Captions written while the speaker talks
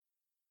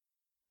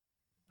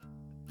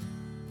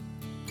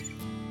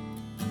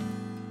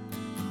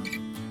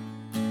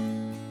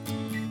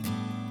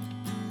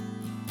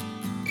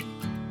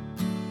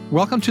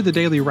Welcome to The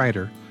Daily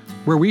Writer,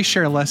 where we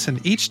share a lesson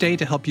each day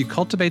to help you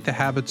cultivate the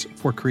habits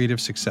for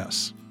creative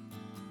success.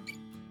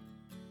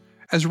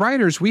 As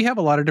writers, we have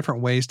a lot of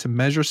different ways to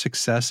measure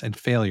success and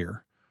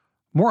failure.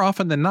 More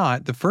often than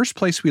not, the first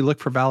place we look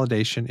for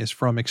validation is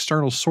from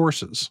external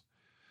sources.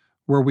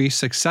 Were we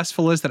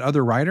successful as that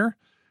other writer?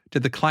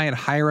 Did the client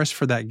hire us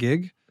for that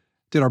gig?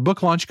 Did our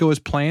book launch go as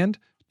planned?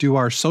 Do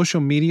our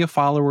social media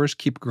followers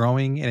keep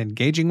growing and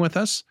engaging with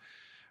us?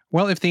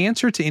 Well, if the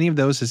answer to any of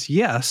those is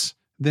yes,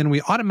 then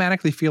we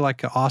automatically feel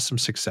like an awesome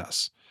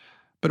success.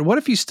 But what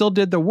if you still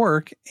did the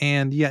work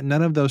and yet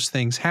none of those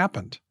things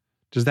happened?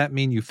 Does that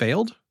mean you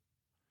failed?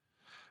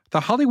 The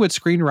Hollywood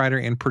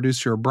screenwriter and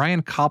producer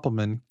Brian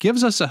Koppelman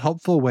gives us a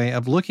helpful way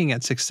of looking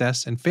at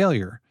success and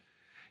failure.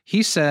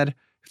 He said,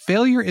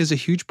 "Failure is a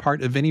huge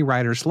part of any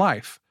writer's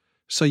life,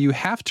 so you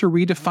have to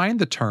redefine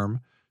the term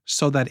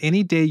so that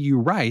any day you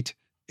write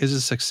is a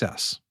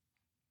success."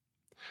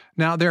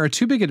 Now, there are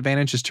two big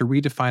advantages to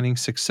redefining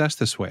success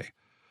this way.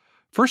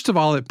 First of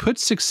all, it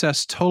puts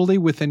success totally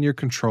within your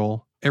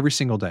control every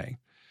single day.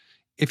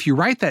 If you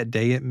write that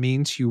day, it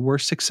means you were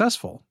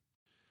successful.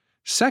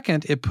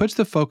 Second, it puts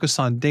the focus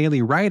on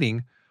daily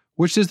writing,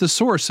 which is the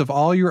source of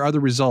all your other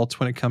results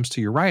when it comes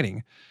to your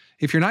writing.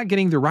 If you're not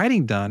getting the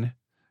writing done,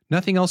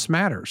 nothing else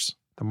matters.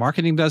 The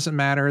marketing doesn't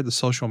matter. The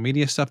social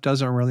media stuff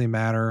doesn't really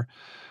matter.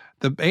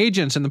 The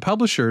agents and the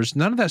publishers,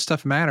 none of that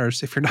stuff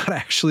matters if you're not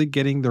actually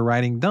getting the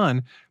writing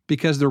done,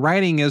 because the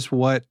writing is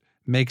what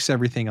makes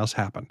everything else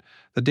happen.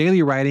 The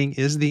daily writing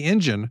is the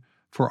engine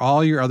for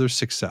all your other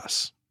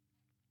success.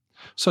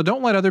 So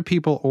don't let other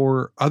people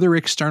or other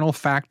external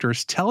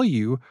factors tell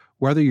you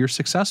whether you're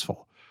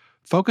successful.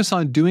 Focus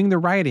on doing the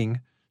writing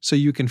so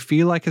you can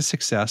feel like a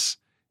success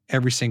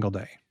every single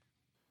day.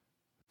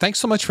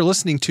 Thanks so much for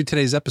listening to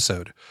today's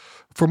episode.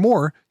 For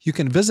more, you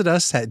can visit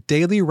us at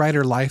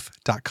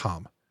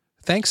dailywriterlife.com.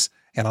 Thanks,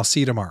 and I'll see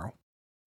you tomorrow.